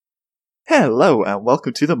Hello and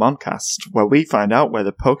welcome to the Moncast, where we find out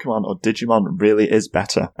whether Pokemon or Digimon really is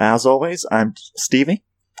better. As always, I'm Stevie,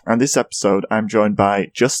 and this episode I'm joined by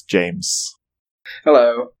Just James.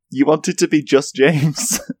 Hello. You wanted to be Just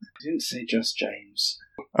James? I didn't say Just James.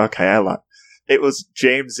 Okay, I like. It was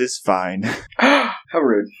James is fine. How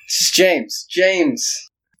rude. This is James.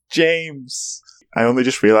 James. I only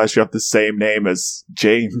just realised you have the same name as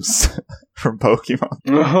James from Pokemon.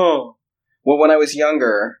 Oh. Well, when I was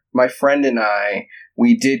younger, my friend and I,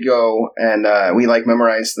 we did go and we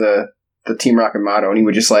memorized the Team Rocket motto, and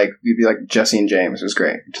we'd be like Jesse and James. It was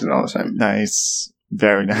great. We did it all the time. Nice.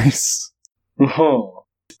 Very nice. Oh.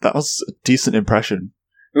 That was a decent impression.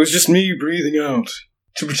 It was just me breathing out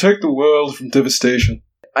to protect the world from devastation.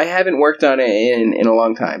 I haven't worked on it in a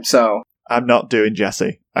long time, so... I'm not doing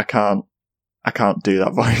Jesse. I can't do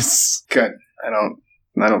that voice. Good.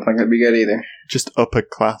 I don't think that'd be good either. Just upper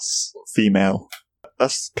class female.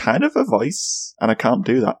 That's kind of a voice, and I can't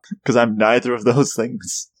do that, because I'm neither of those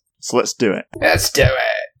things. So let's do it. Let's do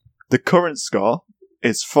it! The current score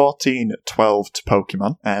is 14-12 to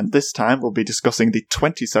Pokemon, and this time we'll be discussing the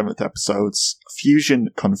 27th episodes, Fusion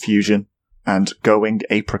Confusion, and Going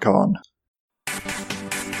Apricorn.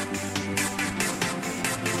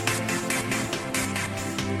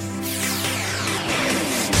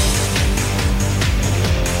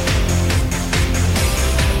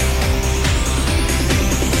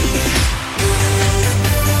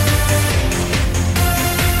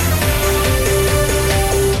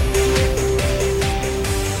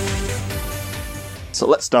 So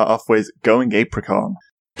let's start off with Going Apricorn.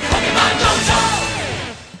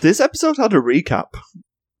 This episode had a recap.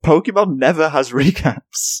 Pokemon never has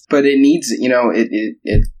recaps. But it needs,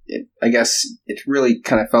 I guess it really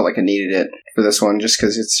kind of felt like it needed it for this one, just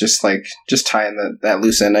because it's just tying that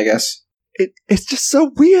loose end, I guess. It's just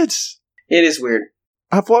so weird. It is weird.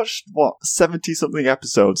 I've watched, 70-something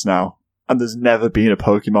episodes now, and there's never been a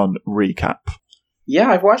Pokemon recap. Yeah,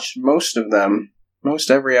 I've watched most of them.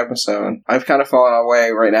 Most every episode. I've kind of fallen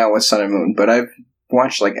away right now with Sun and Moon, but I've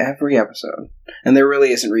watched every episode. And there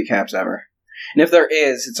really isn't recaps ever. And if there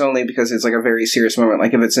is, it's only because it's a very serious moment.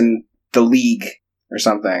 Like if it's in the league or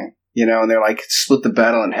something, and they're split the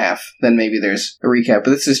battle in half, then maybe there's a recap.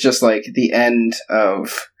 But this is just the end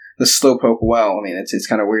of the Slowpoke well. I mean, it's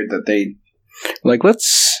kind of weird that they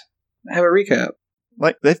let's have a recap.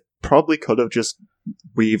 They probably could have just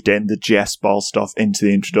weaved in the GS Ball stuff into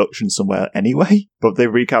the introduction somewhere anyway, but they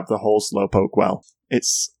recap the whole Slowpoke well.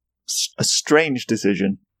 It's a strange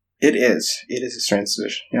decision. It is. It is a strange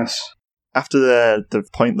decision, yes. After the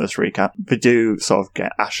pointless recap, we do sort of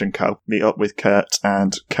get Ash and Co. meet up with Kurt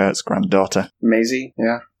and Kurt's granddaughter. Maisie,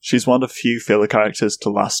 yeah. She's one of few filler characters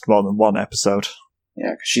to last more than one episode.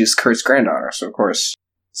 Yeah, because she's Kurt's granddaughter, so of course.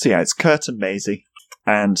 So yeah, it's Kurt and Maisie,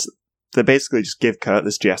 and they basically just give Kurt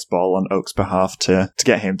this GS Ball on Oak's behalf to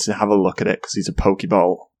get him to have a look at it, because he's a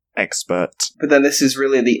Pokeball expert. But then this is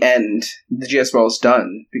really the end. The GS Ball's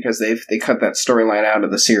done, because they cut that storyline out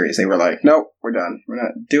of the series. They were like, nope, we're done. We're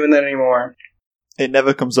not doing that anymore. It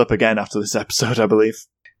never comes up again after this episode, I believe.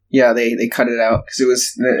 Yeah, they cut it out, because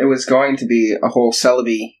it was going to be a whole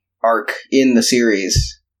Celebi arc in the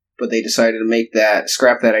series, but they decided to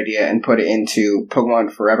scrap that idea and put it into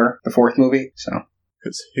Pokemon Forever, the 4th movie, so...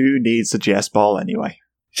 Because who needs a GS Ball anyway?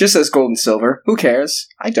 Just says Gold and Silver. Who cares?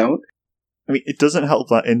 I don't. I mean, it doesn't help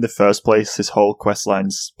that in the first place this whole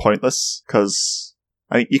questline's pointless, because,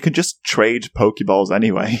 you can just trade Pokeballs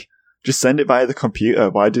anyway. Just send it via the computer.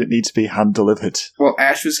 Why did it need to be hand-delivered? Well,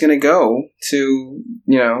 Ash was going to go to,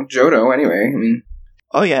 Johto anyway. I mean...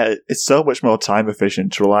 Oh yeah, it's so much more time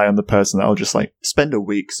efficient to rely on the person that'll just, spend a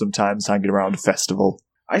week sometimes hanging around a festival.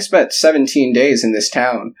 I spent 17 days in this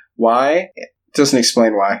town. Why? Doesn't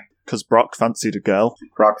explain why. Because Brock fancied a girl.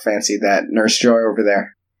 Brock fancied that Nurse Joy over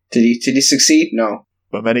there. Did he succeed? No.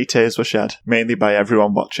 But many tears were shed, mainly by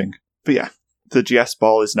everyone watching. But yeah, the GS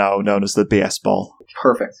Ball is now known as the BS Ball.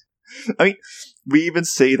 Perfect. I mean, we even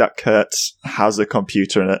see that Kurt has a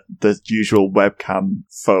computer in it, the usual webcam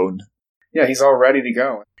phone. Yeah, he's all ready to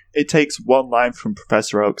go. It takes one line from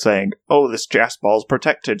Professor Oak saying, oh, this GS Ball's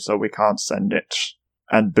protected, so we can't send it.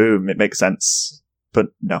 And boom, it makes sense. But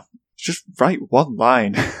no. Just write one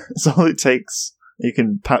line. That's all it takes. You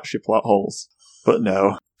can patch your plot holes. But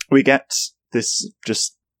no. We get this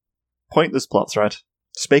just pointless plot thread.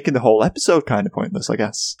 Just making the whole episode kind of pointless, I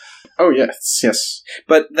guess. Oh, yes.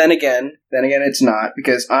 But then again, it's not.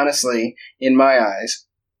 Because honestly, in my eyes,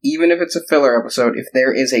 even if it's a filler episode, if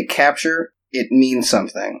there is a capture, it means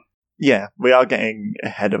something. Yeah, we are getting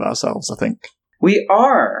ahead of ourselves, I think. We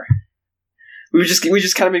are. We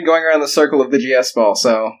just kind of been going around the circle of the GS Ball,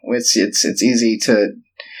 so it's easy to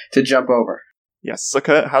to jump over. Yes, so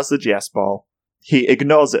Kurt has the GS ball. He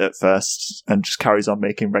ignores it at first and just carries on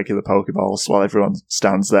making regular Pokeballs while everyone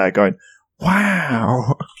stands there going,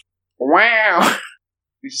 wow. Wow.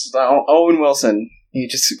 He's just Owen Wilson. He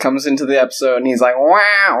just comes into the episode and he's like,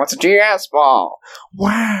 wow, it's a GS ball.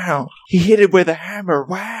 Wow. He hit it with a hammer.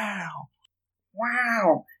 Wow.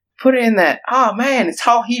 Wow. Put it in that. Oh, man, it's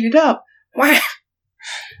all heated up. Wow.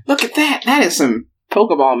 Look at that. That is some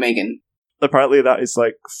Pokeball making. Apparently that is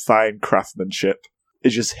like fine craftsmanship.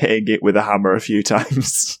 It's just hitting it with a hammer a few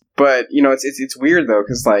times. But, it's weird though,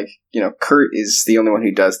 because Kurt is the only one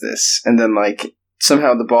who does this. And then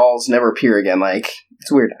somehow the balls never appear again.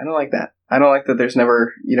 It's weird. I don't like that. I don't like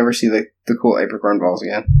that you never see the cool apricorn balls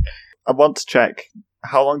again. I want to check,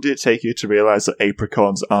 how long did it take you to realize that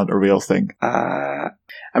apricorns aren't a real thing?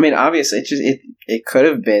 Obviously, it could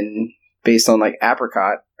have been based on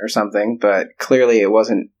apricot or something, but clearly it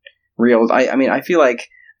wasn't real. I feel like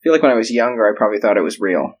when I was younger, I probably thought it was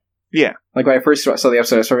real. Yeah. When I first saw the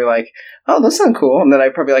episode, I was probably like, oh, that sounds cool. And then I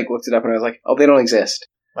probably looked it up and I was like, oh, they don't exist.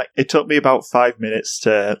 It took me about 5 minutes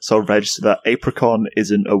to sort of register that apricorn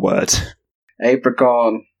isn't a word.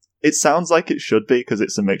 Apricorn. It sounds like it should be because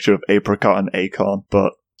it's a mixture of apricot and acorn,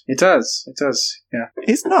 but... It does, yeah.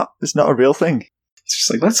 It's not a real thing. It's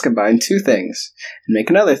just let's combine two things and make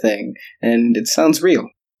another thing, and it sounds real.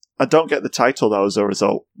 I don't get the title though as a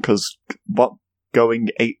result, because what? Going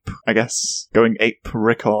ape, I guess. Going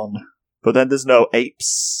apricorn. But then there's no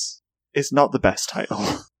apes. It's not the best title.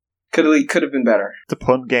 Could have been better. The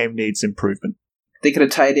pun game needs improvement. They could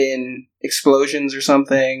have tied in explosions or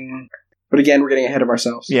something. But again, we're getting ahead of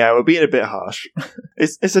ourselves. Yeah, we're being a bit harsh.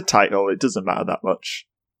 It's a title, it doesn't matter that much.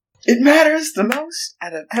 It matters the most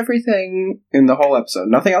out of everything in the whole episode.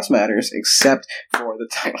 Nothing else matters except for the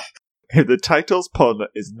title. If the title's pun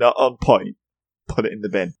is not on point, put it in the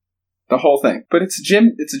bin. The whole thing. But it's a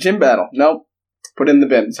gym battle. Nope. Put it in the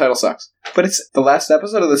bin. The title sucks. But it's the last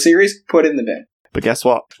episode of the series, put it in the bin. But guess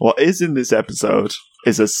what? What is in this episode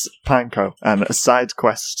is a panko and a side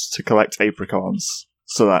quest to collect apricorns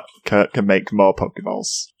so that Kurt can make more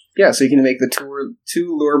Pokeballs. Yeah, so you can make the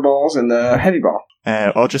two lure balls and the heavy ball.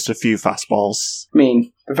 Or just a few fastballs.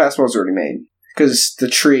 The fastball's already made. Because the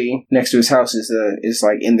tree next to his house is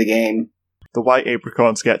in the game. The white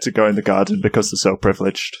apricorns get to go in the garden because they're so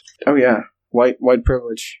privileged. Oh yeah, white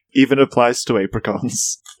privilege. Even applies to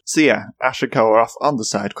apricorns. So yeah, Ash and Co are off on the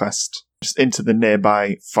side quest, just into the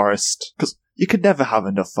nearby forest, because you could never have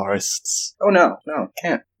enough forests. Oh no,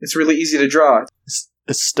 can't. It's really easy to draw. It's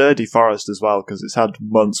a sturdy forest as well, because it's had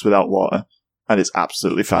months without water, and it's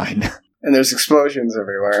absolutely fine. And there's explosions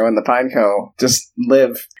everywhere when the Pineco just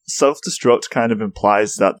live. Self-destruct kind of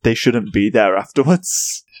implies that they shouldn't be there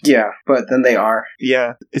afterwards. Yeah, but then they are.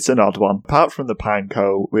 Yeah, it's an odd one. Apart from the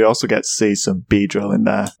Pineco, we also get to see some Beedrill in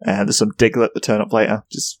there, and there's some Diglett that turn up later.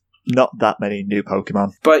 Just not that many new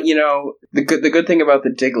Pokemon. But, the good thing about the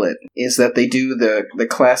Diglett is that they do the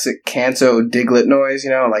classic Kanto Diglett noise,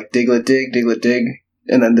 Diglett dig,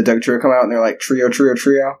 and then the Dugtrio come out and they're like, trio,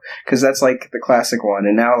 because that's the classic one,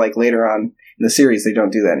 and now later on in the series they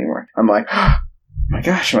don't do that anymore. I'm like, oh my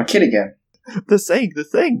gosh, I'm a kid again. They're saying the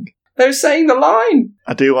thing. They're saying the line!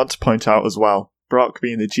 I do want to point out as well, Brock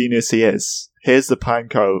being the genius he is, hears the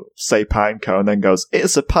Pineco say Pineco and then goes,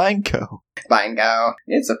 it's a Pineco. Pineco.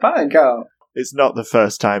 It's a Pineco. It's not the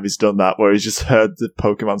first time he's done that, where he's just heard the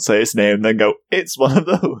Pokemon say its name and then go, it's one of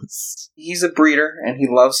those. He's a breeder, and he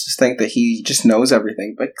loves to think that he just knows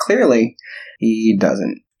everything, but clearly he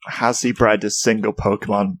doesn't. Has he bred a single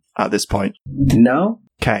Pokemon at this point? No.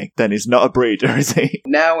 Okay, then he's not a breeder, is he?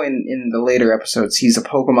 Now in the later episodes, he's a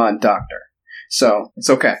Pokemon doctor. So, it's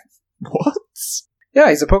okay. What? Yeah,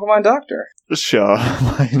 he's a Pokemon doctor. Sure,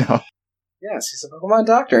 why not? Yes, he's a Pokemon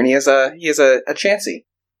doctor, and he has a Chansey.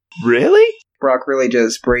 Really? Brock really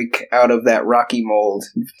does break out of that rocky mold.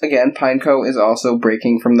 Again, Pineco is also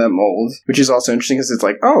breaking from that mold, which is also interesting because it's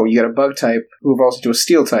oh, you got a bug type who evolves into a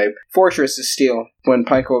steel type. Fortress is steel when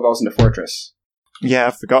Pineco evolves into Fortress. Yeah,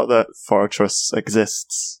 I forgot that Fortress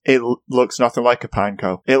exists. It looks nothing like a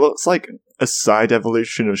Pineco. It looks like a side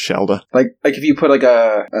evolution of Shelder. Like if you put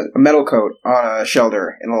a metal coat on a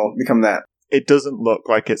Shelder, it'll become that. It doesn't look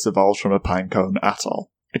like it's evolved from a Pinecone at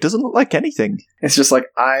all. It doesn't look like anything. It's just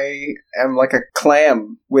I am like a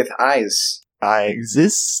clam with eyes. I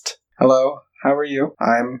exist. Hello, how are you?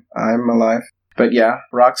 I'm alive. But yeah,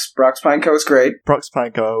 Brock's Pineco is great. Brock's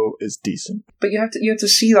Pineco is decent. But you have to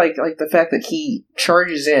see like the fact that he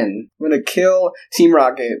charges in. I'm gonna kill Team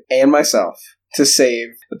Rocket and myself to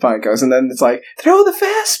save the Pinecos, and then it's throw the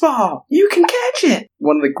fastball! You can catch it!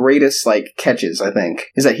 One of the greatest, catches, I think,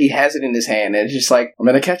 is that he has it in his hand, and it's just I'm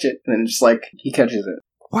gonna catch it, and then just he catches it.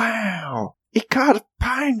 wow, he caught a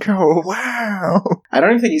Pineco, wow. I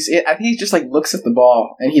don't even think I think he just, like, looks at the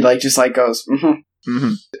ball, and he, like, just, like, goes,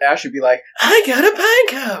 Ash would be like, I got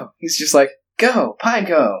a Pineco! He's just like, go,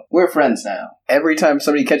 Pineco! We're friends now. Every time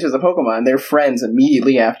somebody catches a Pokemon, they're friends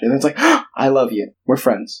immediately after. And it's like, oh, I love you. We're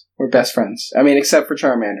friends. We're best friends. I mean, except for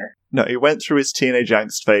Charmander. No, he went through his teenage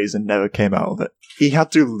angst phase and never came out of it. He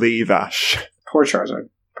had to leave Ash. Poor Charizard.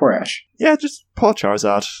 Poor Ash. Yeah, just poor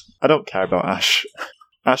Charizard. I don't care about Ash.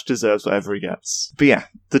 Ash deserves whatever he gets. But yeah,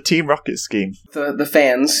 the Team Rocket scheme. The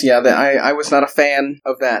fans, yeah, I was not a fan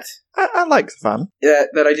of that. I like the fan.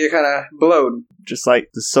 That idea kind of blowed. Just like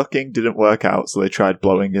the sucking didn't work out, so they tried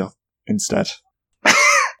blowing you instead.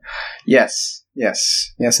 Yes,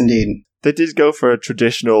 indeed. They did go for a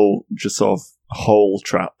traditional, just sort of hole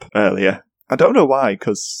trap earlier. I don't know why,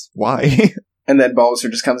 because why? And then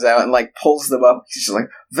Bulbasaur just comes out and, like, pulls them up. He's just like,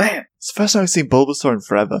 Vamp! It's the first time I've seen Bulbasaur in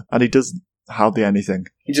forever, and he does hardly anything.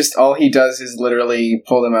 All he does is literally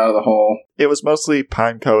pull them out of the hole. It was mostly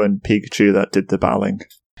Pineco and Pikachu that did the battling.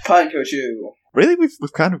 Pineco-Chu! Really,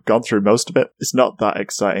 we've kind of gone through most of it. It's not that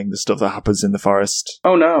exciting, the stuff that happens in the forest.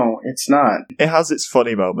 Oh no, it's not. It has its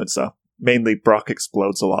funny moments, though. Mainly, Brock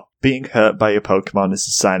explodes a lot. Being hurt by your Pokemon is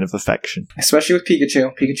a sign of affection. Especially with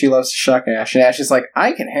Pikachu. Pikachu loves to shock Ash, and Ash is like,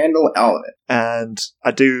 I can handle all of it. And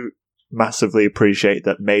I do massively appreciate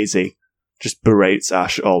that Maisie just berates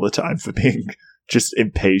Ash all the time for being just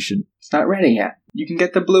impatient. It's not ready yet. You can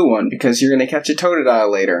get the blue one, because you're going to catch a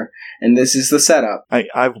Totodile later, and this is the setup.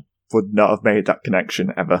 I would not have made that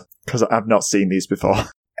connection ever, because I've not seen these before.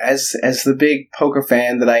 As the big Poke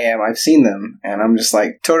fan that I am, I've seen them, and I'm just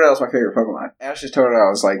like, Totodile's my favorite Pokemon. Ash's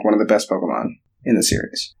Totodile is like one of the best Pokemon in the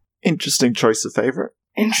series. Interesting choice of favorite.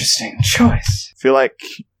 Interesting choice. I feel like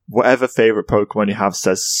whatever favorite Pokemon you have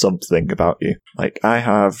says something about you. Like, I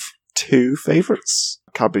have 2 favorites,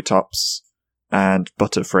 Kabutops and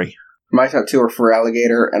Butterfree. My top 2 are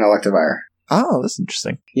Feraligatr and Electivire. Oh, that's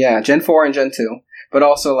interesting. Yeah, Gen 4 and Gen 2. But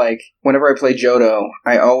also, like, whenever I play Johto,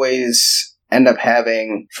 I always end up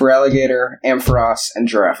having Feraligatr, Ampharos, and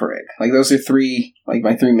Girafarig. Like, those are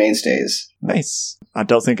my 3 mainstays. Nice. I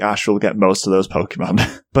don't think Ash will get most of those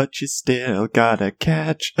Pokemon. But you still gotta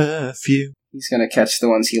catch a few. He's gonna catch the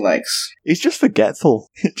ones he likes. He's just forgetful.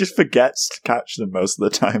 He just forgets to catch them most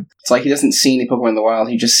of the time. It's like he doesn't see any Pokemon in the wild,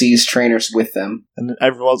 he just sees trainers with them. And then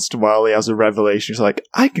every once in a while he has a revelation. He's like,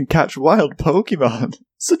 I can catch wild Pokemon.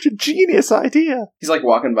 Such a genius idea. He's like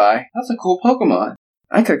walking by. That's a cool Pokemon.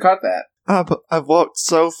 I could have caught that. But I've walked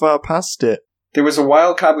so far past it. There was a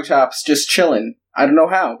wild Kabutops just chilling. I don't know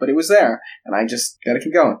how, but it was there. And I just gotta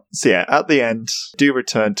keep going. So yeah, at the end, do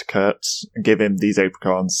return to Kurt and give him these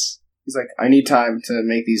apricorns. He's like, I need time to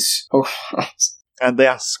make these Pokemons. And they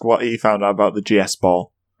ask what he found out about the GS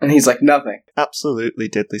ball. And he's like, nothing. Absolutely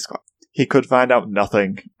diddly squat. He could find out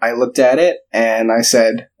nothing. I looked at it, and I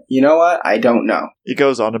said, you know what? I don't know. He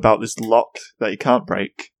goes on about this lock that he can't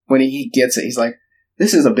break. When he gets it, he's like,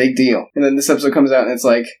 this is a big deal. And then this episode comes out, and it's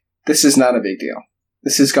like, this is not a big deal.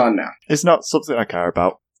 This is gone now. It's not something I care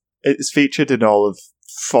about. It's featured in all of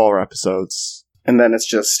 4 episodes. And then it's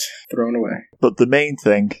just thrown away. But the main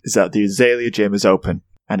thing is that the Azalea Gym is open,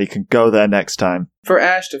 and he can go there next time. For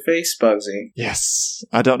Ash to face Bugsy. Yes.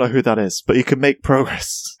 I don't know who that is, but he can make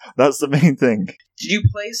progress. That's the main thing. Did you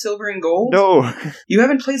play Silver and Gold? No. You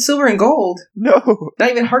haven't played Silver and Gold? No. Not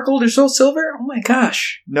even Heart Gold or Soul Silver? Oh my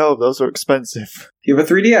gosh. No, those are expensive. You have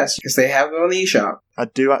a 3DS, because they have them on the eShop. I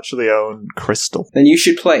do actually own Crystal. Then you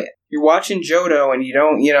should play it. You're watching Johto, and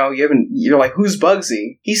you're like, who's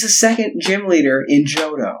Bugsy? He's the second gym leader in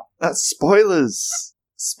Johto. That's spoilers.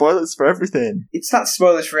 Spoilers for everything. It's not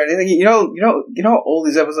spoilers for anything. You know how old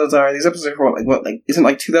these episodes are? These episodes are isn't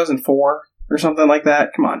like 2004 or something like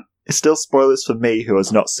that? Come on. It's still spoilers for me who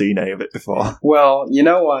has not seen any of it before. Well, you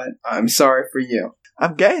know what? I'm sorry for you.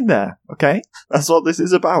 I'm getting there, okay? That's what this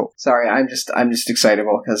is about. Sorry, I'm just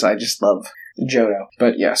excitable because I just love Johto.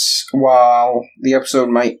 But yes, while the episode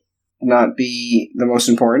might not be the most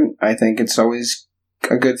important, I think it's always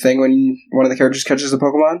a good thing when one of the characters catches a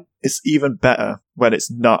Pokemon. It's even better when it's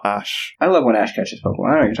not Ash. I love when Ash catches Pokemon. I don't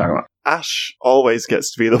know what you're talking about. Ash always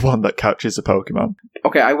gets to be the one that catches a Pokemon.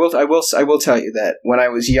 Okay, I will tell you that when I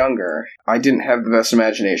was younger, I didn't have the best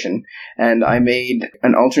imagination, and I made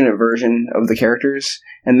an alternate version of the characters,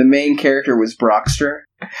 and the main character was Brockster,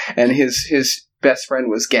 and his best friend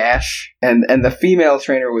was Gash, and the female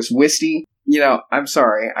trainer was Wisty. I'm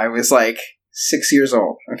sorry, I was like 6 years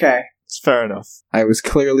old, okay? It's fair enough. I was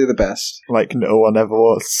clearly the best. Like no one ever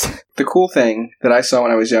was. The cool thing that I saw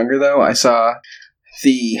when I was younger, though, I saw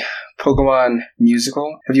the Pokemon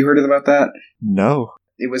musical. Have you heard about that? No.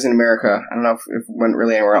 it was in America. I don't know if it went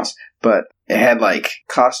really anywhere else, but it had like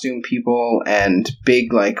costume people and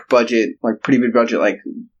big like budget, like pretty big budget, like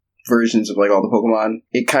versions of like all the Pokemon.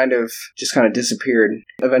 It kind of disappeared.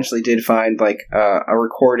 Eventually did find like a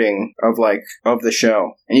recording of the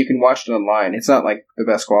show, and you can watch it online. It's not like the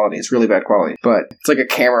best quality. It's really bad quality, but it's like a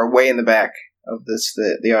camera way in the back of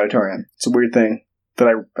the auditorium. It's a weird thing that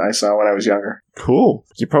I saw when I was younger. Cool.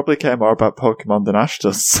 You probably care more about Pokemon than Ash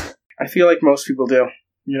does. I feel like most people do.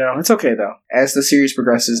 You know, it's okay though. As the series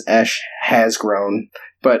progresses, Ash has grown,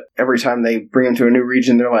 but every time they bring him to a new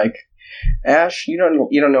region, they're like, Ash, you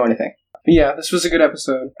don't know anything. But yeah, this was a good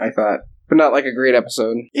episode, I thought, but not like a great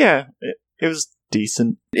episode. Yeah, it was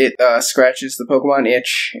decent. It scratches the Pokemon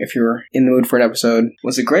itch if you're in the mood for an episode.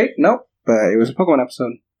 Was it great? Nope, but it was a Pokemon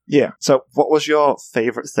episode. Yeah. So, what was your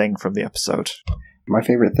favorite thing from the episode? My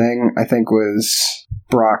favorite thing, I think, was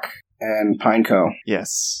Brock and Pineco.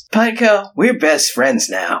 Yes. Pineco, we're best friends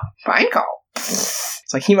now. Pineco.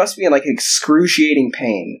 It's like he must be in like excruciating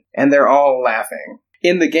pain, and they're all laughing.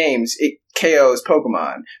 In the games, it KOs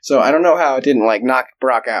Pokemon, so I don't know how it didn't like knock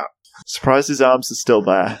Brock out. Surprised his arms are still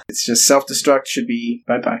there. It's just self-destruct should be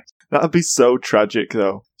bye-bye. That would be so tragic,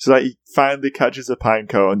 though. So like he finally catches a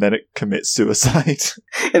Pineco and then it commits suicide.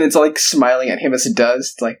 And it's like smiling at him as it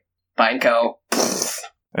does. It's like, Pineco.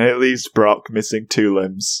 And it leaves Brock missing 2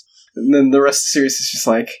 limbs. And then the rest of the series is just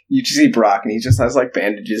like, you just see Brock and he just has like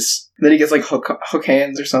bandages. And then he gets like hook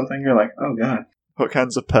hands or something. You're like, oh god. Hook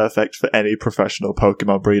hands are perfect for any professional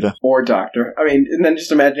Pokemon breeder. Or doctor. I mean, and then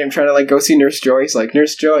just imagine him trying to like go see Nurse Joy. He's like,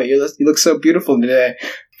 Nurse Joy, you look so beautiful today.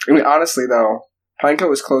 I mean, honestly though, Pineco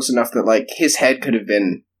was close enough that like his head could have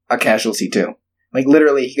been a casualty too. Like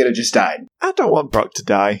literally he could have just died. I don't want Brock to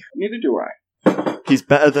die. Neither do I. He's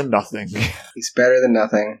better than nothing. He's better than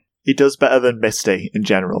nothing. He does better than Misty in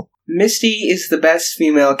general. Misty is the best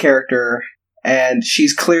female character, and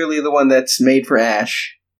she's clearly the one that's made for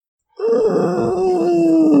Ash.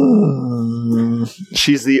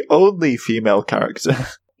 She's the only female character.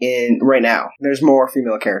 In right now. There's more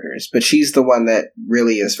female characters, but she's the one that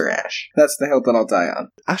really is for Ash. That's the hill that I'll die on.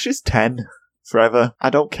 Ash is 10 forever. I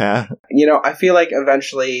don't care. You know, I feel like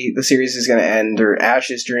eventually the series is going to end, or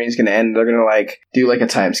Ash's journey is going to end. They're going to like do like a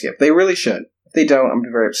time skip. They really should. If they don't, I'm going to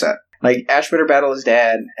be very upset. Like, Ash better battle his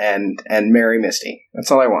dad and marry Misty. That's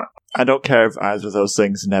all I want. I don't care if either of those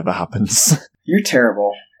things never happens. You're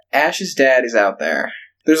terrible. Ash's dad is out there.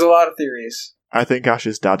 There's a lot of theories. I think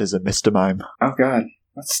Ash's dad is a Mr. Mime. Oh god.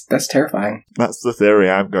 That's terrifying. That's the theory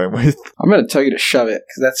I'm going with. I'm going to tell you to shove it,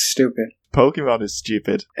 because that's stupid. Pokemon is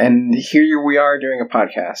stupid. And here we are doing a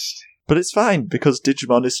podcast. But it's fine, because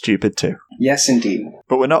Digimon is stupid too. Yes, indeed.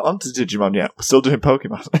 But we're not onto Digimon yet. We're still doing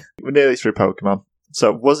Pokemon. We're nearly through Pokemon.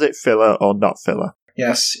 So, was it filler or not filler?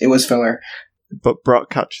 Yes, it was filler. But Brock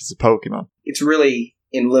catches a Pokemon. It's really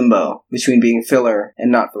in limbo between being filler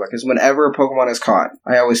and not filler, because whenever a Pokemon is caught,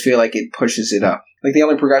 I always feel like it pushes it up. Like, the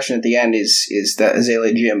only progression at the end is the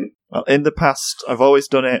Azalea Gym. Well, in the past, I've always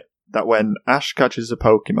done it that when Ash catches a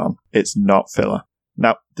Pokemon, it's not filler.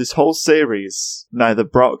 Now, this whole series, neither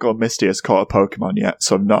Brock or Misty has caught a Pokemon yet,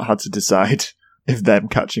 so I've not had to decide if them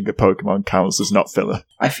catching a Pokemon counts as not filler.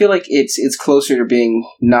 I feel like it's closer to being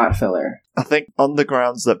not filler. I think on the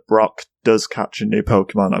grounds that Brock does catch a new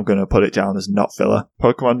Pokemon, I'm going to put it down as not filler.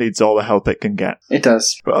 Pokemon needs all the help it can get. It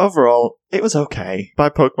does. But overall, it was okay. By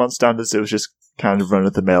Pokemon standards, it was just kind of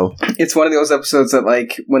run-of-the-mill. It's one of those episodes that,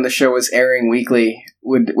 like, when the show was airing weekly,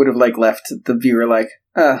 would have, like, left the viewer like,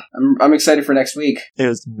 I'm excited for next week. It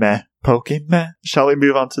was meh. Pokemon. Shall we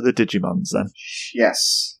move on to the Digimons, then?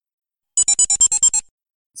 Yes.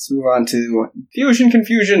 Let's move on to Fusion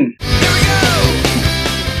Confusion.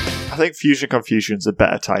 I think Fusion Confusion's a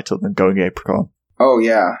better title than Going Apricorn. Oh,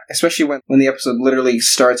 yeah. Especially when the episode literally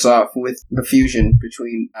starts off with the fusion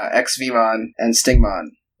between Ex-Vmon and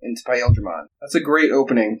Stingmon into Pyeldramon. That's a great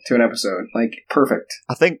opening to an episode. Like, perfect.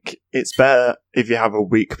 I think it's better if you have a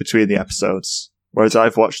week between the episodes, whereas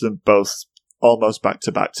I've watched them both almost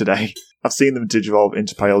back-to-back today. I've seen them digivolve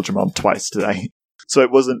into Pyeldramon twice today, so it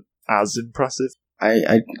wasn't as impressive.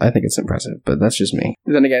 I think it's impressive, but that's just me.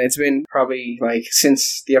 Then again, it's been probably, like,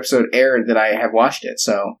 since the episode aired that I have watched it,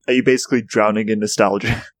 so... Are you basically drowning in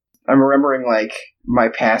nostalgia? I'm remembering, like, my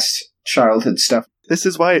past childhood stuff. This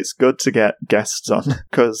is why it's good to get guests on,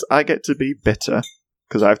 because I get to be bitter,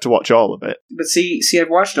 because I have to watch all of it. But see, I've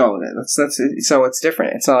watched all of it. That's so it's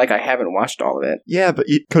different. It's not like I haven't watched all of it. Yeah, but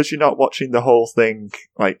because you're not watching the whole thing,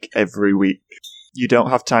 like, every week, you don't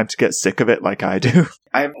have time to get sick of it like I do.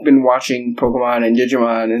 I've been watching Pokemon and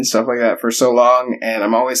Digimon and stuff like that for so long, and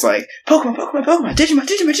I'm always like, Pokemon,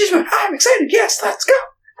 Digimon, I'm excited, yes, let's go!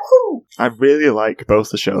 Woo! I really like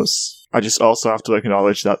both the shows. I just also have to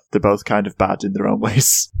acknowledge that they're both kind of bad in their own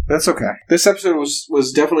ways. That's okay. This episode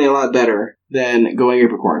was definitely a lot better than Going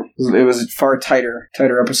Apricorn. It was a far tighter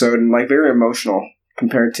episode and like very emotional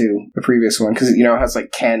compared to the previous one, because, you know, it has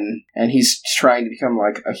like Ken and he's trying to become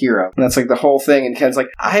like a hero, and that's like the whole thing, and Ken's like,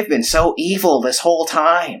 I've been so evil this whole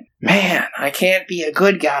time, man, I can't be a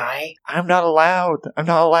good guy. I'm not allowed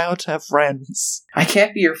to have friends. I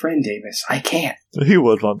can't be your friend, Davis. I can't. Who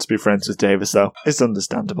would want to be friends with Davis, though? It's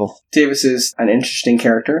understandable. Davis is an interesting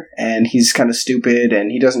character, and he's kind of stupid, and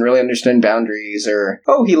he doesn't really understand boundaries, or,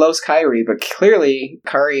 oh, he loves Kairi, but clearly,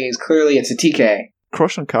 Kairi is clearly into TK.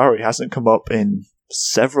 Crush on Kairi hasn't come up in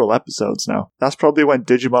several episodes now. That's probably when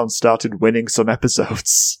Digimon started winning some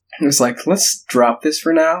episodes. It was like, let's drop this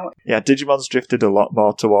for now. Yeah, Digimon's drifted a lot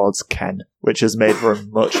more towards Ken, which has made for a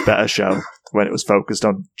much better show when it was focused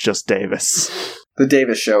on just Davis. The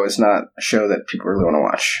Davis show is not a show that people really want to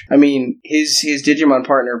watch. I mean, his Digimon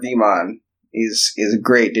partner, Vmon, is a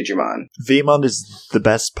great Digimon. Vmon is the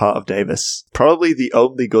best part of Davis. Probably the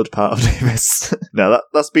only good part of Davis. No,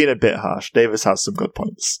 that's been a bit harsh. Davis has some good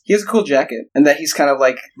points. He has a cool jacket, and that he's kind of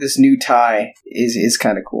like, this new tie is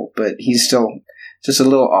kind of cool, but he's still just a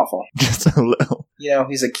little awful. Just a little. You know,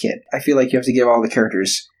 he's a kid. I feel like you have to give all the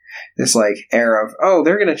characters this like air of, oh,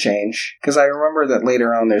 they're gonna change, because I remember that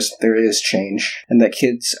later on there is change, and that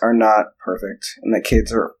kids are not perfect, and that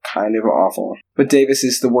kids are kind of awful. But Davis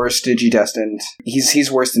is the worst Digidestined.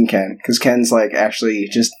 He's worse than Ken, because Ken's like actually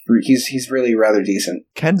just he's really rather decent.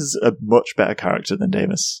 Ken's a much better character than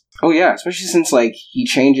Davis. Oh yeah, especially since like he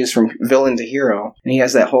changes from villain to hero, and he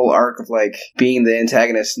has that whole arc of like being the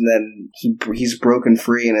antagonist, and then he's broken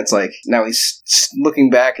free, and it's like now he's looking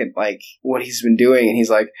back at like what he's been doing, and he's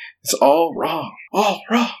like, it's all wrong,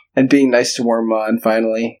 and being nice to Wormmon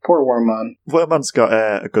finally. Poor Wormmon. Wormmon's got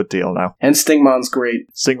a good deal now, and Stingmon's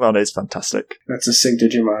great. Stingmon is fantastic. That's a sick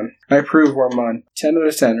Digimon. I approve Wormmon. 10 out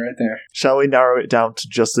of 10 right there. Shall we narrow it down to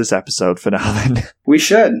just this episode for now then? We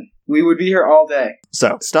should. We would be here all day.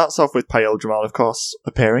 So, it starts off with Paildramon, of course,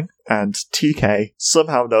 appearing, and TK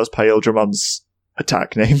somehow knows Paildramon's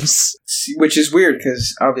attack names. Which is weird,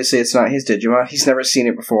 because obviously it's not his Digimon. He's never seen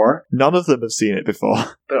it before. None of them have seen it before.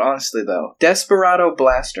 But honestly, though, Desperado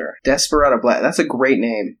Blaster. That's a great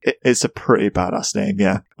name. It's a pretty badass name,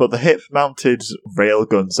 yeah. But the hip-mounted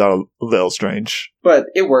railguns are a little strange. But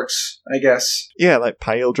it works, I guess. Yeah, like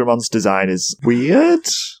Paildramon's design is weird,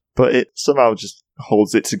 but it somehow just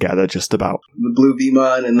holds it together just about. The blue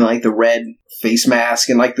Vmon and like the red face mask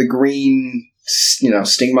and like the green, you know,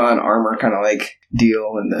 Stingmon armor kind of like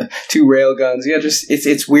deal, and the two railguns. Yeah, just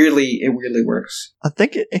it weirdly works. I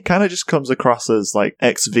think it kind of just comes across as like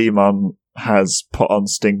ex-Vmon has put on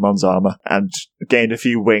Stingmon's armor and gained a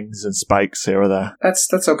few wings and spikes here or there. That's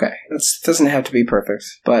okay. That doesn't have to be perfect,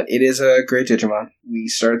 but it is a great Digimon. We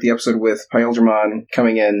start the episode with Paildramon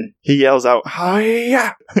coming in. He yells out,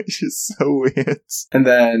 "Hiya!" Which is so weird. And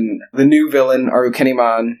then the new villain,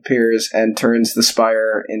 Arukenimon, appears and turns the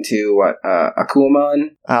Spire into,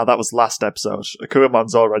 Akuamon? That was last episode.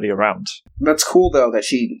 Akuamon's already around. That's cool, though, that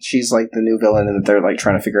she's like the new villain and that they're like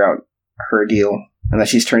trying to figure out her deal. And that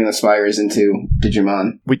she's turning the Spires into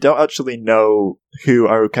Digimon. We don't actually know who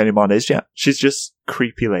Arukenimon is yet. She's just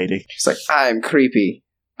creepy lady. She's like, I'm creepy.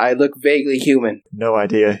 I look vaguely human. No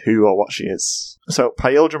idea who or what she is. So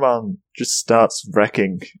Paildramon just starts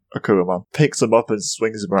wrecking Akuamon. Picks him up and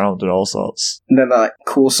swings him around and all sorts. And then that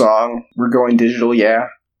cool song, We're Going Digital, yeah,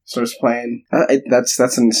 starts playing. That's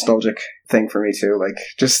a nostalgic thing for me too. Like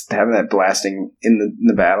just having that blasting in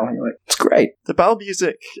the battle. You're like, it's great. The battle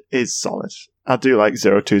music is solid. I do like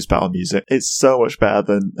 02's battle music. It's so much better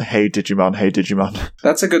than Hey Digimon, Hey Digimon.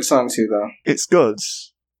 That's a good song too, though. It's good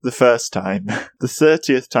the first time. The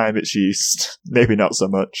 30th time it's used, maybe not so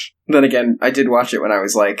much. Then again, I did watch it when I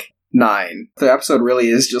was like 9. The episode really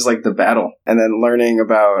is just like the battle, and then learning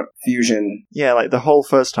about fusion. Yeah, like the whole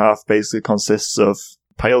first half basically consists of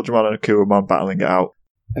Paildramon and Akuamon battling it out.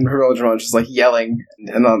 And Paildramon's just like yelling,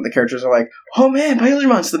 and the characters are like, oh man,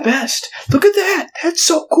 Paildramon's the best! Look at that! That's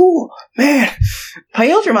so cool! Man,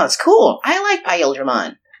 Paildramon's cool! I like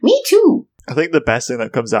Paildramon! Me too! I think the best thing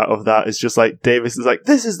that comes out of that is just like, Davis is like,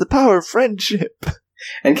 this is the power of friendship!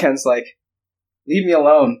 And Ken's like, leave me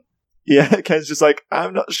alone. Yeah, Ken's just like,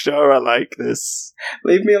 I'm not sure I like this.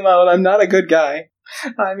 Leave me alone, I'm not a good guy.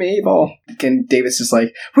 I'm evil. And Davis is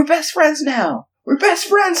like, we're best friends now! We're best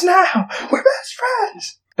friends now! We're best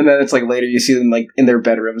friends! And then it's like later you see them like in their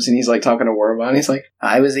bedrooms and he's like talking to Wormmon. He's like,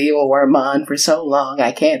 I was evil Wormmon for so long,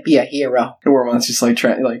 I can't be a hero. And Wormmon's just like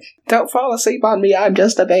trying like, don't fall asleep on me, I'm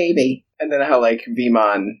just a baby. And then how like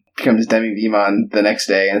Vmon becomes Demi Vmon the next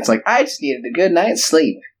day and it's like, I just needed a good night's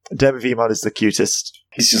sleep. Demi Vmon is the cutest.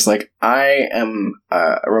 He's just like, I am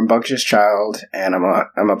a rambunctious child, and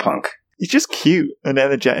I'm a punk. He's just cute and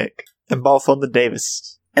energetic, and more fun than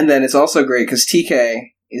Davis. And then it's also great because TK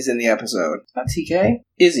is in the episode. Not TK?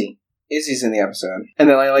 Izzy. Izzy's in the episode. And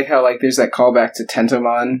then I like how there's that callback to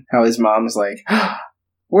Tentomon, how his mom's like,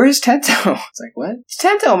 where's Tento? It's like, what? It's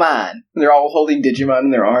Tentomon! And they're all holding Digimon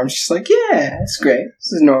in their arms. She's like, yeah, it's great.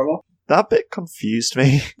 This is normal. That bit confused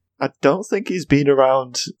me. I don't think he's been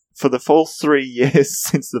around for the full 3 years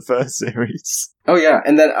since the first series. Oh yeah,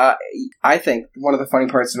 and then I think one of the funny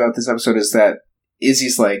parts about this episode is that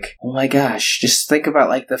Izzy's like, oh my gosh, just think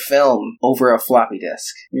about the film over a floppy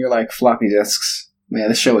disk. And you're like, floppy disks. Man,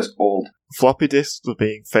 this show is old. Floppy disks were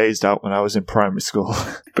being phased out when I was in primary school.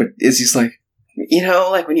 But Izzy's like,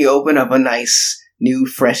 when you open up a nice, new,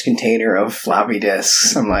 fresh container of floppy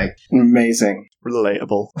disks. I'm like, amazing.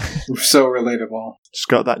 Relatable. So relatable. Just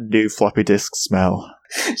got that new floppy disk smell.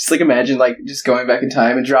 Just imagine just going back in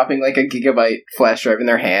time and dropping a gigabyte flash drive in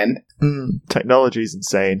their hand. Technology's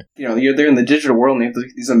insane. They're in the digital world and they have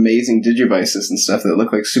these amazing digivices and stuff that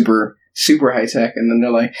look like super, super high tech. And then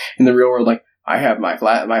they're like, in the real world, I have my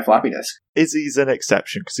floppy disk. Izzy's an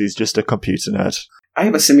exception because he's just a computer nerd. I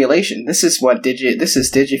have a simulation. This is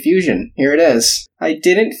Digifusion. Here it is. I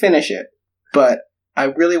didn't finish it, but I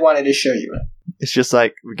really wanted to show you it. It's just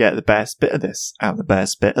we get the best bit of this and the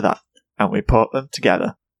best bit of that, and we put them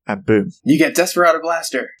together, and boom. You get Desperado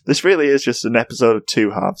Blaster. This really is just an episode of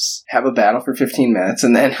 2 halves. Have a battle for 15 minutes,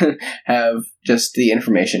 and then have just the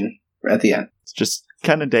information at the end. It's just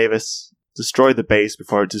Ken and Davis destroy the base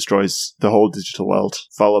before it destroys the whole digital world,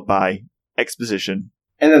 followed by exposition.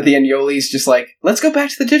 And at the end, Yoli's just like, let's go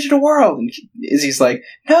back to the digital world. And Izzy's like,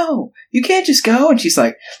 no, you can't just go. And she's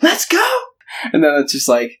like, let's go. And then it's just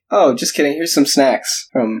like, oh, just kidding. Here's some snacks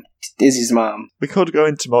from Izzy's mom. We could go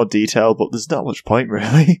into more detail, but there's not much point,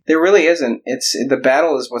 really. There really isn't. The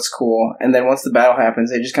battle is what's cool. And then once the battle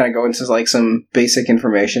happens, they just kind of go into some basic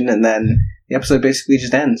information. And then the episode basically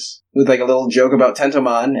just ends with a little joke about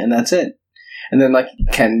Tentomon. And that's it. And then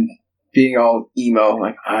Ken being all emo,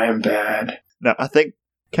 I'm bad. No, I think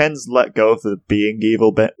Ken's let go of the being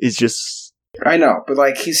evil bit. He's just... I know,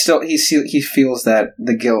 but he feels that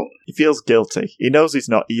the guilt. He feels guilty. He knows he's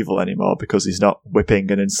not evil anymore because he's not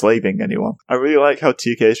whipping and enslaving anyone. I really like how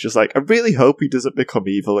TK is just I really hope he doesn't become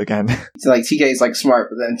evil again. So TK is smart,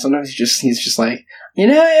 but then sometimes he's just I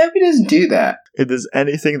hope he doesn't do that. If there's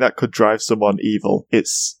anything that could drive someone evil,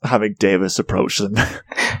 it's having Davis approach them.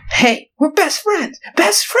 Hey, we're best friends!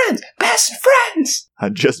 Best friends! Best friends! I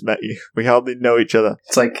just met you. We hardly know each other.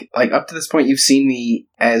 It's up to this point you've seen me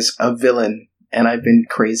as a villain, and I've been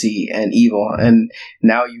crazy and evil, and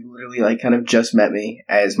now you literally kind of just met me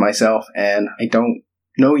as myself, and I don't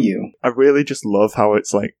know you. I really just love how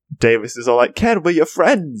it's Davis is all Ken, we're your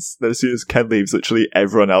friends! Then as soon as Ken leaves, literally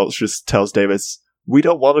everyone else just tells Davis, we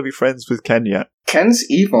don't want to be friends with Ken yet. Ken's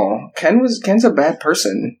evil. Ken's a bad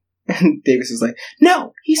person. And Davis is like,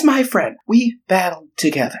 no, he's my friend. We battled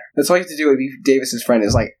together. That's all you have to do to be Davis's friend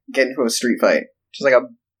is get into a street fight. Just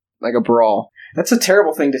like a brawl. That's a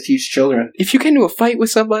terrible thing to teach children. If you get into a fight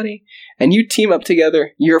with somebody and you team up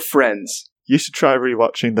together, you're friends. You should try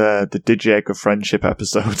rewatching the Digi-Egg of Friendship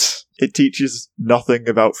episode. It teaches nothing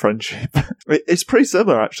about friendship. It's pretty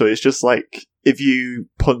similar, actually. It's just if you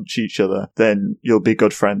punch each other, then you'll be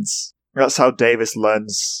good friends. That's how Davis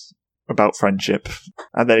learns about friendship.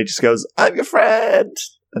 And then he just goes, I'm your friend!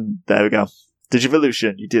 And there we go.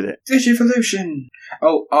 Digivolution, you did it. Digivolution!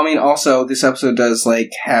 Oh, also, this episode does,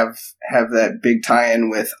 have that big tie-in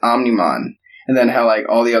with Omnimon. And then how,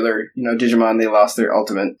 all the other, Digimon, they lost their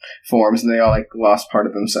ultimate forms, and they all, lost part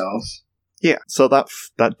of themselves. Yeah, so that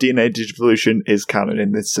DNA Digivolution is canon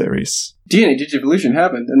in this series. DNA Digivolution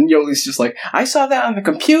happened, and Yoli's just I saw that on the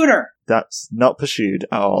computer! That's not pursued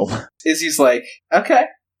at all. Izzy's okay,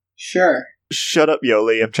 sure. Shut up,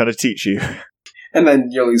 Yoli, I'm trying to teach you. And then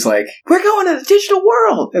Yoli's we're going to the digital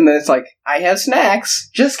world! And then it's I have snacks.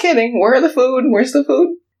 Just kidding, where are the food? Where's the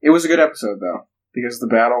food? It was a good episode, though. Because the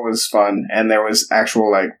battle was fun, and there was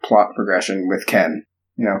actual, plot progression with Ken.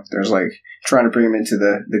 There's, trying to bring him into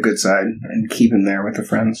the good side and keep him there with the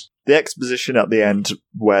friends. The exposition at the end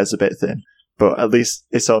wears a bit thin, but at least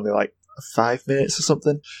it's only, 5 minutes or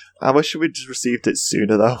something. I wish we'd just received it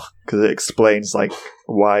sooner, though, because it explains,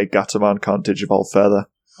 why Gatomon can't digivolve further,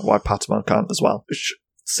 and why Patamon can't as well. Which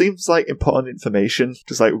seems like important information.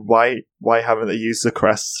 Just why haven't they used the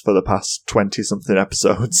crests for the past 20-something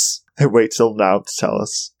episodes? They wait till now to tell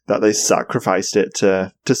us that they sacrificed it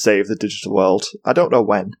to save the digital world. I don't know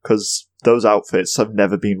when, because those outfits have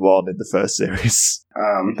never been worn in the first series.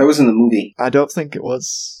 That was in the movie. I don't think it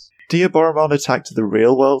was. Diaboromon attacked the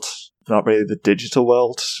real world. not really the digital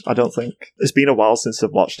world, I don't think. It's been a while since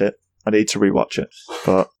I've watched it. I need to rewatch it.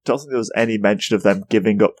 But I don't think there was any mention of them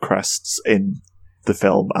giving up crests in the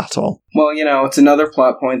film at all. Well, it's another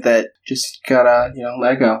plot point that just gotta,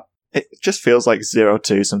 let go. It just feels like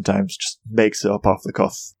 02 sometimes, just makes it up off the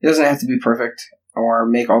cuff. It doesn't have to be perfect or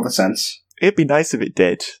make all the sense. It'd be nice if it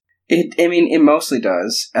did. It mostly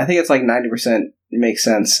does. I think it's like 90% makes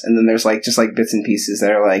sense, and then there's just bits and pieces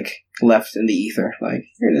that are left in the ether.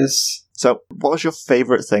 Here it is. So, what was your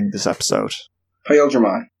favourite thing this episode?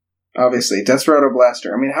 Payildramon. Obviously. Desperado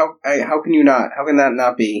Blaster. How can you not? How can that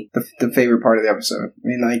not be the favorite part of the episode?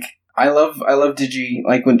 I love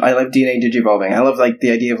when I love DNA digivolving. I love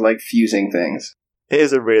the idea of fusing things. It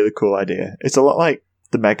is a really cool idea. It's a lot like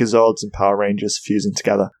the Megazords and Power Rangers fusing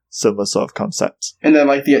together. Similar sort of concept. And then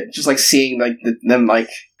seeing them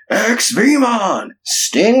X-Vmon!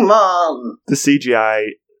 Stingmon! The CGI,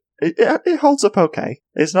 it holds up okay.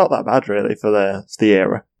 It's not that bad really for the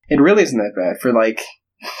era. It really isn't that bad for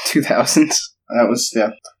 2000s. That was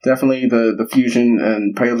definitely the fusion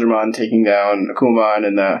and Payildramon taking down Akumon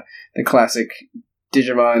and the classic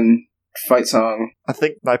Digimon fight song. I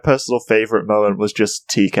think my personal favourite moment was just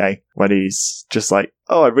TK, when he's just like,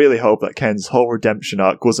 oh, I really hope that Ken's whole redemption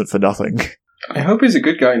arc wasn't for nothing. I hope he's a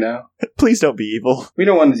good guy now. Please don't be evil. We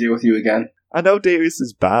don't want to deal with you again. I know Davis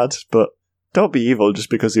is bad, but don't be evil just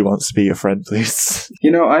because he wants to be your friend, please.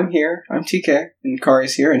 I'm here. I'm TK, and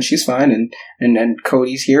Kari's here, and she's fine, and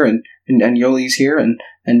Cody's here, and Yoli's here, and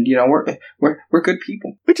we're good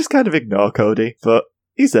people. We just kind of ignore Cody, but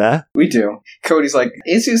he's there. We do. Cody's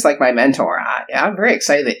Izzy's my mentor. I'm very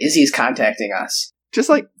excited that Izzy's contacting us.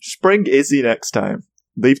 Just bring Izzy next time.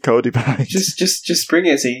 Leave Cody behind. Just bring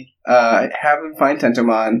Izzy. Have him find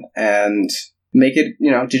Tentomon and make it,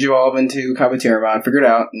 digivolve into Kabuteramon, figure it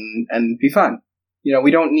out, and be fun.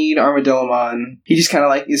 We don't need Armadillomon. He just kind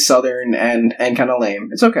of is southern and kind of lame.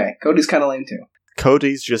 It's okay. Cody's kind of lame too.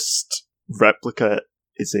 Cody's just replica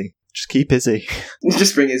Izzy. Just keep Izzy.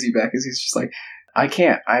 Just bring Izzy back, because he's just I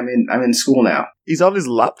can't. I'm in school now. He's on his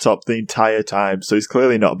laptop the entire time, so he's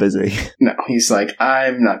clearly not busy. No, he's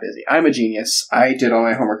I'm not busy. I'm a genius. I did all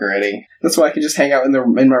my homework already. That's why I can just hang out in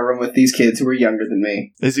my room with these kids who are younger than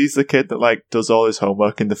me. Izzy's the kid that does all his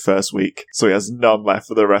homework in the first week, so he has none left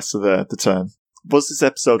for the rest of the term. Was this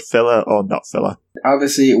episode filler or not filler?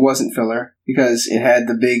 Obviously, it wasn't filler, because it had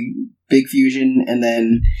the big fusion, and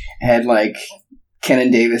then it had Ken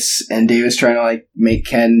and Davis trying to make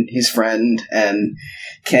Ken his friend, and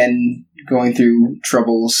Ken going through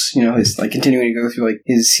troubles, his continuing to go through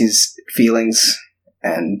his feelings,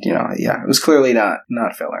 and it was clearly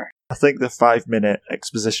not filler. I think the 5-minute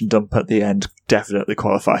exposition dump at the end definitely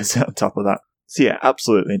qualifies it on top of that. So yeah,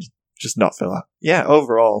 absolutely, just not filler. Yeah,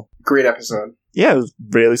 overall, great episode. Yeah, it was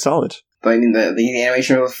really solid. But the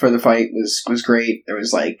animation for the fight was great. There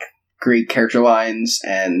was great character lines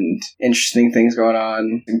and interesting things going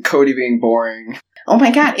on, and Cody being boring. Oh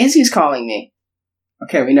my god, Izzy's calling me.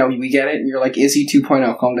 Okay, we know, we get it. You're Izzy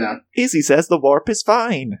 2.0, calm down. Izzy says the warp is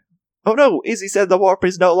fine. Oh no, Izzy said the warp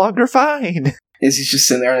is no longer fine. Izzy's just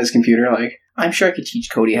sitting there on his computer I'm sure I could teach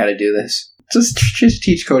Cody how to do this. Just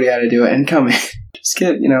teach Cody how to do it and come in. Just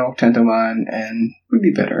get, Tentomon and we'd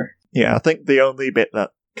be better. Yeah, I think the only bit that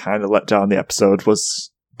kind of let down the episode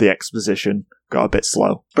was the exposition. Got a bit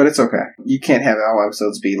slow. But it's okay. You can't have all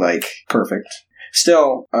episodes be perfect.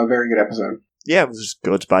 Still a very good episode. Yeah, it was just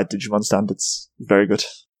good by Digimon standards. Very good.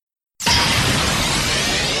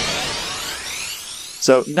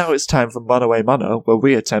 So now it's time for Mono a Mono, where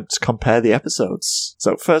we attempt to compare the episodes.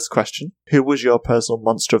 So first question, who was your personal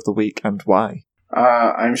monster of the week and why?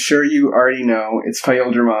 I'm sure you already know. It's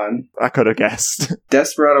Payildramon. I could have guessed.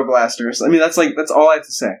 Desperado Blasters. That's all I have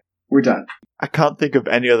to say. We're done. I can't think of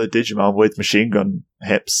any other Digimon with machine gun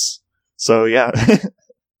hips. So yeah,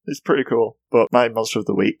 it's pretty cool. But my monster of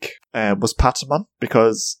the week was Patamon,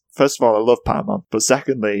 because first of all, I love Patamon, but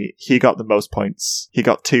secondly, he got the most points. He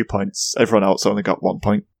got 2 points. Everyone else only got 1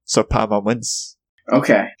 point. So Patamon wins.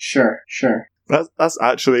 Okay, sure. That's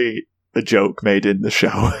actually a joke made in the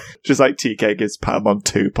show. Just TK gives Patamon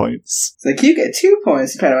 2 points. It's you get 2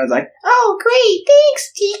 points. Patamon's oh great,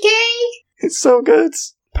 thanks TK. It's so good.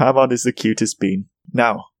 Patamon is the cutest bean.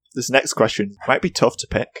 Now, this next question might be tough to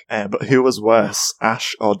pick, but who was worse,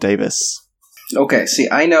 Ash or Davis? Okay, see,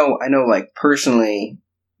 I know, personally,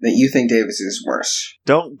 that you think Davis is worse.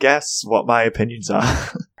 Don't guess what my opinions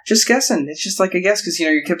are. Just guessing. It's just a guess, because,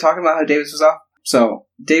 you kept talking about how Davis was off. So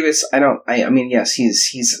Davis, I mean, yes,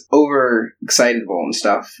 he's over excitable and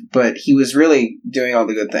stuff, but he was really doing all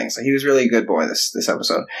the good things. He was really a good boy this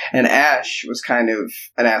episode. And Ash was kind of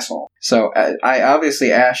an asshole. So I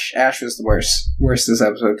obviously Ash was the worst this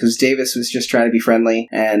episode, because Davis was just trying to be friendly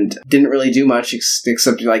and didn't really do much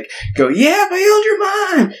except like go, yeah,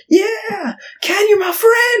 my elder mine, yeah, Ken, you're my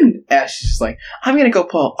friend. Ash is just like, I'm gonna go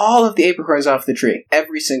pull all of the apricots off the tree,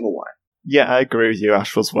 every single one. Yeah, I agree with you.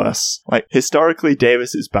 Ash was worse. Like, historically,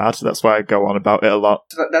 Davis is bad. That's why I go on about it a lot.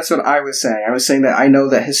 That's what I was saying. I was saying that I know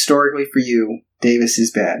that historically for you, Davis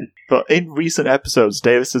is bad. But in recent episodes,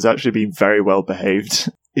 Davis has actually been very well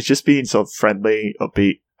behaved. He's just been sort of friendly,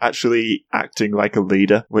 upbeat, actually acting like a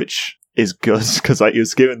leader, which is good, because like, he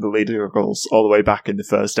was given the leader roles all the way back in the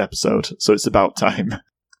first episode, so it's about time.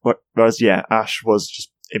 Whereas, yeah, Ash was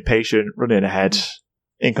just impatient, running ahead,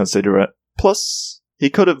 inconsiderate. Plus, he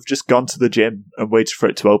could have just gone to the gym and waited for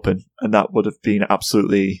it to open, and that would have been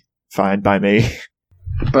absolutely fine by me.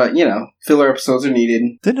 But, filler episodes are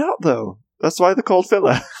needed. They're not, though. That's why they're called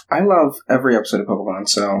filler. I love every episode of Pokemon,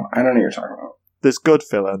 so I don't know what you're talking about. There's good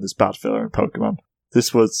filler and there's bad filler in Pokemon.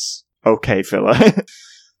 This was okay filler.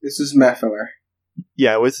 This is meh filler.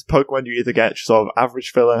 Yeah, with Pokemon you either get sort of average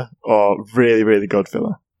filler or really, really good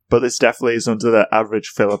filler. But this definitely is under the average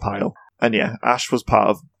filler pile. And yeah, Ash was part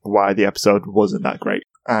of why the episode wasn't that great.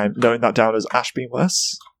 I'm noting that down as Ash being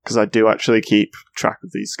worse, because I do actually keep track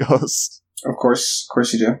of these scores. Of course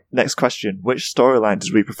you do. Next question. Which storyline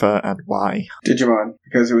did we prefer and why? Digimon,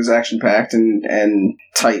 because it was action-packed and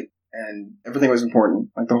tight, and everything was important.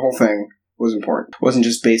 Like, the whole thing was important. It wasn't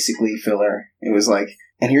just basically filler. It was like,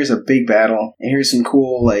 and here's a big battle, and here's some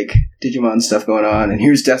cool, like, Digimon stuff going on, and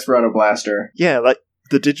here's Desperado Blaster. Yeah, like,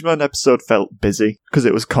 the Digimon episode felt busy, because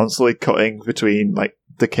it was constantly cutting between, like,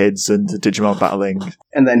 the kids and the Digimon battling.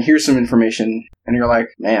 And then here's some information, and you're like,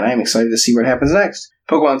 man, I'm excited to see what happens next.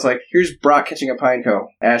 Pokemon's like, here's Brock catching a Pineco.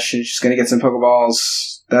 Ash is just gonna get some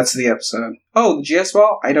Pokeballs. That's the episode. Oh, the GS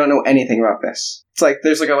Ball? I don't know anything about this. It's like,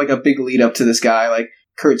 there's like a big lead up to this guy, like,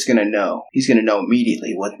 Kurt's gonna know. He's gonna know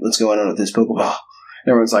immediately what's going on with this Pokeball. And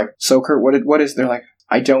everyone's like, so Kurt, what is... They're like,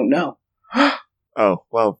 I don't know. Oh,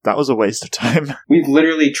 well, that was a waste of time. We've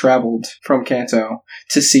literally traveled from Kanto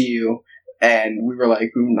to see you, and we were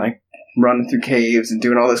like running through caves and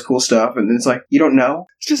doing all this cool stuff, and it's like, you don't know?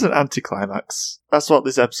 It's just an anticlimax. That's what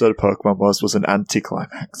this episode of Pokemon was an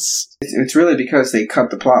anticlimax. It's really because they cut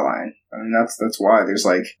the plotline. I mean, that's why there's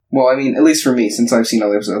like... Well, I mean, at least for me, since I've seen all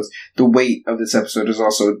the episodes, the weight of this episode is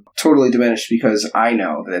also totally diminished because I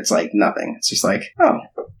know that it's like nothing. It's just like, oh,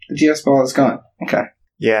 the GS Ball is gone. Okay.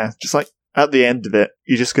 Yeah, just like, at the end of it,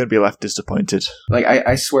 you're just going to be left disappointed. Like,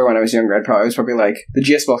 I swear when I was younger, I was probably like, the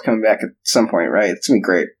GS Ball's coming back at some point, right? It's going to be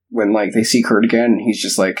great. When, like, they see Kurt again, he's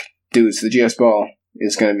just like, dudes, the GS Ball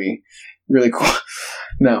is going to be really cool.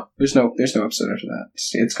 No, there's no episode after that.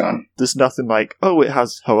 It's gone. There's nothing like, oh, it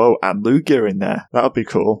has Ho-Oh and Lugia in there. That would be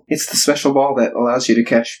cool. It's the special ball that allows you to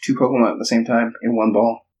catch two Pokemon at the same time in one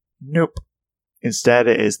ball. Nope. Instead,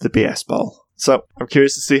 it is the BS Ball. So, I'm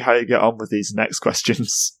curious to see how you get on with these next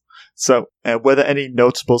questions. So, were there any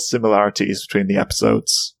notable similarities between the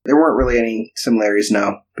episodes? There weren't really any similarities,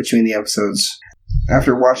 no, between the episodes.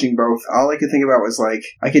 After watching both, all I could think about was, like,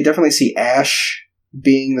 I could definitely see Ash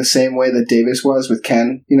being the same way that Davis was with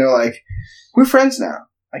Ken. You know, like, we're friends now.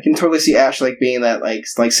 I can totally see Ash, like, being that, like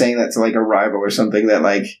saying that to, like, a rival or something, that,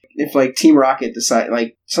 like, if, like, Team Rocket decide,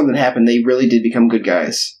 like, something happened, they really did become good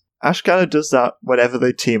guys. Ash kind of does that whenever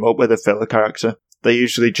they team up with a filler character. They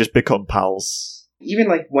usually just become pals. Even,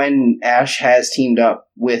 like, when Ash has teamed up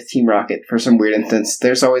with Team Rocket for some weird instance,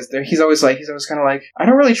 he's always kind of like, I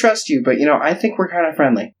don't really trust you, but, I think we're kind of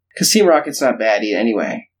friendly. Because Team Rocket's not bad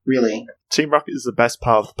anyway, really. Team Rocket is the best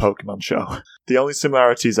part of the Pokemon show. The only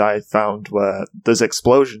similarities I found were there's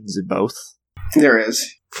explosions in both. There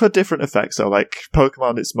is. For different effects, though. Like,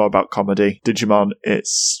 Pokemon, it's more about comedy. Digimon,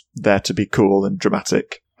 it's there to be cool and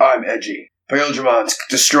dramatic. I'm edgy. Paildramon's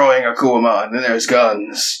destroying a Kuwamon, and there's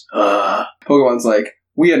guns. Pokemon's like,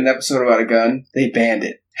 we had an episode about a gun, they banned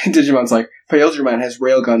it. And Digimon's like, Paildramon has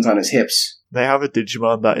railguns on his hips. They have a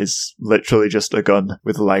Digimon that is literally just a gun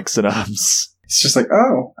with legs and arms. It's just like,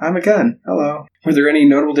 oh, I'm a gun. Hello. Were there any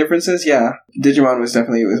notable differences? Yeah. Digimon was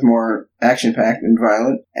more action-packed and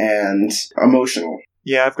violent and emotional.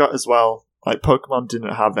 Yeah, I've got as well. Like, Pokemon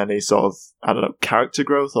didn't have any sort of, I don't know, character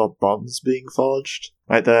growth or bonds being forged.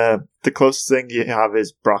 Like, the closest thing you have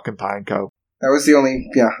is Brock and Pineco. That was the only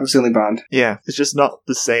bond. Yeah, it's just not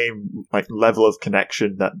the same, like, level of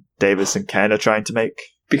connection that Davis and Ken are trying to make.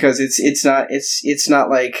 Because it's not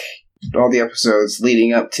like all the episodes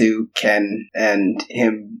leading up to Ken and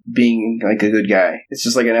him being like a good guy. It's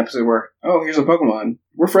just like an episode where, oh, here's a Pokemon.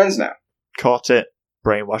 We're friends now. Caught it,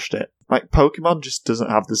 brainwashed it. Like, Pokemon just doesn't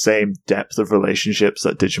have the same depth of relationships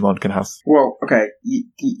that Digimon can have. Well, okay,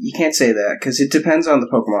 you can't say that, because it depends on the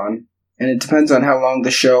Pokemon, and it depends on how long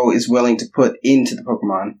the show is willing to put into the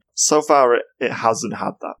Pokemon. So far, it hasn't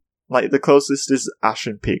had that. Like, the closest is Ash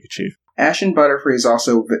and Pikachu. Ash and Butterfree is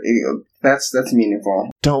also... That's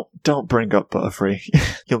meaningful. Don't bring up Butterfree.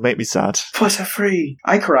 You'll make me sad. Butterfree!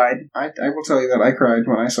 I cried. I will tell you that I cried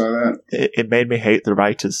when I saw that. It made me hate the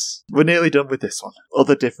writers. We're nearly done with this one.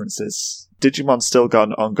 Other differences. Digimon's still got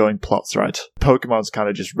an ongoing plot thread. Pokemon's kind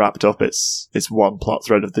of just wrapped up its one plot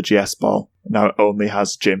thread of the GS ball. Now it only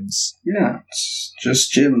has gyms. Yeah, it's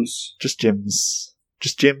just gyms. Just gyms.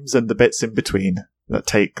 Just gyms and the bits in between that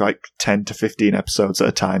take like 10 to 15 episodes at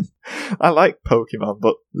a time. I like Pokemon,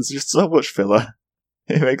 but there's just so much filler.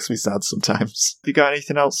 It makes me sad sometimes. Have you got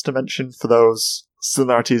anything else to mention for those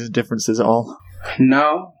similarities and differences at all?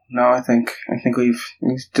 No, I think we've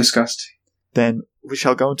discussed. Then we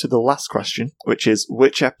shall go into the last question, which is,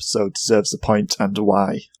 which episode deserves a point and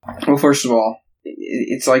why? Well, first of all,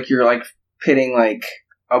 it's like you're like pitting like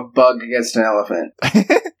a bug against an elephant.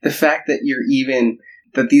 The fact that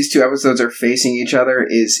that these two episodes are facing each other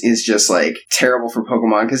is just like terrible for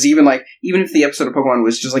Pokemon, because even if the episode of Pokemon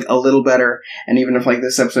was just like a little better, and even if like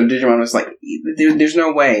this episode of Digimon was like, there's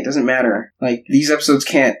no way, it doesn't matter. Like, these episodes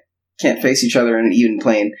can't face each other in an even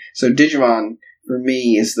plane. So Digimon, for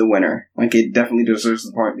me, is the winner. Like, it definitely deserves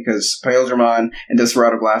the point, because Pyldramon and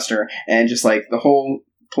Desperado Blaster, and just like the whole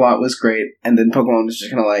plot was great, and then Pokemon was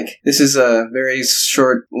just kind of like, this is a very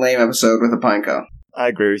short, lame episode with a Pineco. I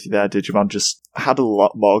agree with you there. Digimon just had a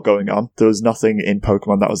lot more going on. There was nothing in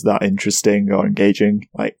Pokemon that was that interesting or engaging.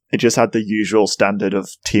 Like, it just had the usual standard of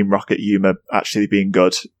Team Rocket Yuma actually being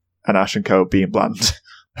good and Ash and Co being bland.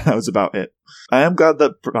 That was about it. I am glad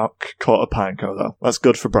that Brock caught a Pineco, though. That's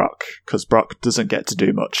good for Brock, because Brock doesn't get to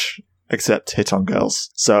do much except hit on girls.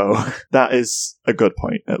 So that is a good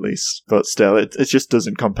point, at least. But still, it just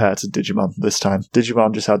doesn't compare to Digimon this time.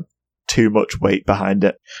 Digimon just had too much weight behind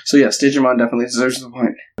it. So yes, Digimon definitely deserves the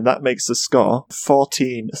point. And that makes the score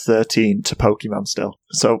 14-13 to Pokemon still.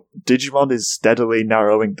 So Digimon is steadily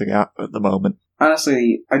narrowing the gap at the moment.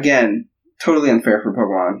 Honestly, again, totally unfair for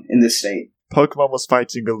Pokemon in this state. Pokemon was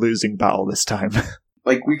fighting a losing battle this time.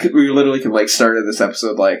 Like, we literally could like started this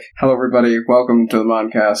episode like, hello everybody, welcome to the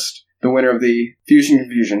Moncast, the winner of the Fusion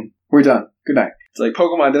Confusion. We're done. Good night. It's like,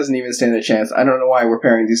 Pokemon doesn't even stand a chance. I don't know why we're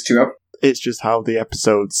pairing these two up. It's just how the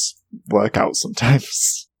episodes work out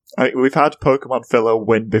sometimes. We've had Pokemon filler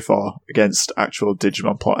win before against actual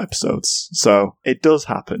Digimon plot episodes, so it does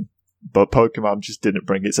happen. But Pokemon just didn't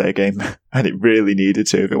bring its A game, and it really needed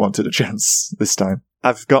to if it wanted a chance this time.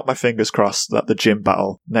 I've got my fingers crossed that the gym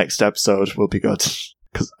battle next episode will be good,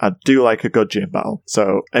 because I do like a good gym battle.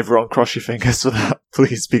 So everyone cross your fingers for that.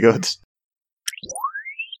 Please be good.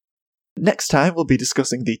 Next time, we'll be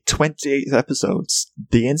discussing the 28th episodes,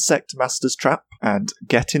 The Insect Master's Trap and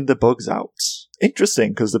Getting the Bugs Out.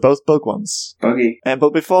 Interesting, because they're both bug ones. Buggy.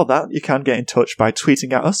 But before that, you can get in touch by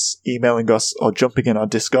tweeting at us, emailing us, or jumping in our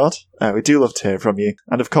Discord. We do love to hear from you.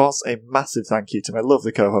 And of course, a massive thank you to my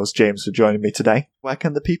lovely co-host James for joining me today. Where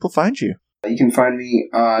can the people find you? You can find me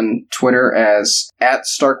on Twitter as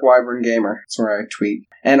 @StarkWyvernGamer. That's where I tweet.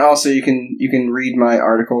 And also you can read my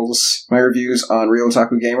articles, my reviews on Real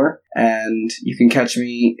Otaku Gamer, and you can catch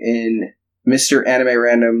me in Mr. Anime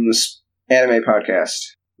Random's anime podcast,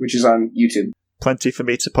 which is on YouTube. Plenty for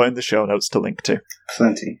me to put in the show notes to link to.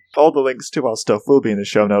 Plenty. All the links to our stuff will be in the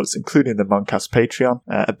show notes, including the Moncast Patreon.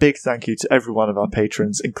 A big thank you to every one of our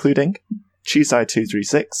patrons, including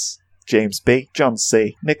Cheeseye236, James B, John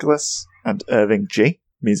C, Nicholas, and Irving G. It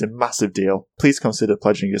means a massive deal. Please consider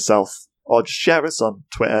pledging yourself, or just share us on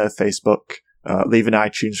Twitter, Facebook, leave an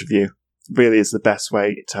iTunes review. It really is the best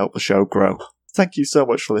way to help the show grow. Thank you so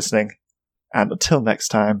much for listening, and until next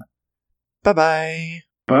time, bye-bye.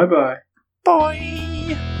 Bye-bye.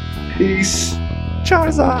 Bye. Peace.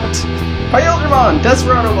 Charizard. Pyldramon,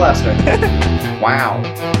 Desperado Blaster. Wow.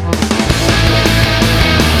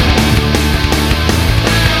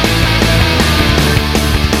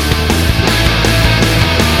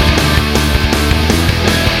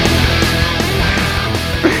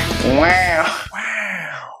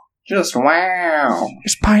 Wow. Just wow.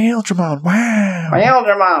 It's Pyldramon, wow.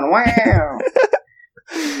 Pyldramon, wow.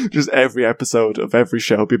 Just every episode of every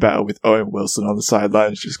show will be better with Owen Wilson on the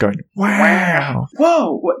sidelines just going, wow.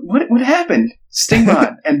 Whoa, what happened?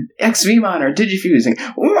 Stingmon and XVmon are digifusing.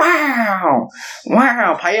 Wow.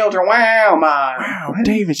 Wow, Pyeldra, wow, Mon. Wow,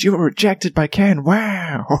 Davis, you were rejected by Ken,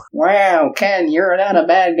 wow. Wow, Ken, you're not a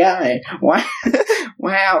bad guy.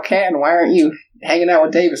 Wow, Ken, why aren't you hanging out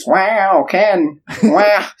with Davis? Wow, Ken.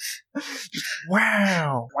 Wow. Just,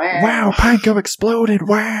 wow. Wow, Panko exploded,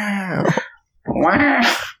 wow. Wow.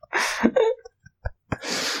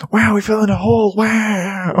 Wow, we fell in a hole,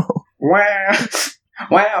 wow. Wow.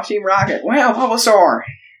 Wow, Team Rocket. Wow, Bulbasaur.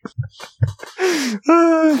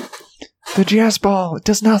 The GS ball, it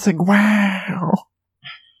does nothing, wow.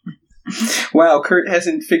 Wow, Kurt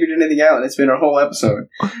hasn't figured anything out and it's been a whole episode.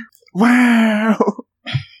 Wow.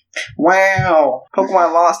 Wow.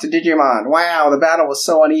 Pokemon lost to Digimon. Wow, the battle was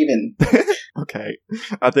so uneven. Okay,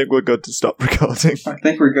 I think we're good to stop recording. I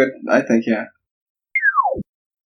think we're good. I think, yeah.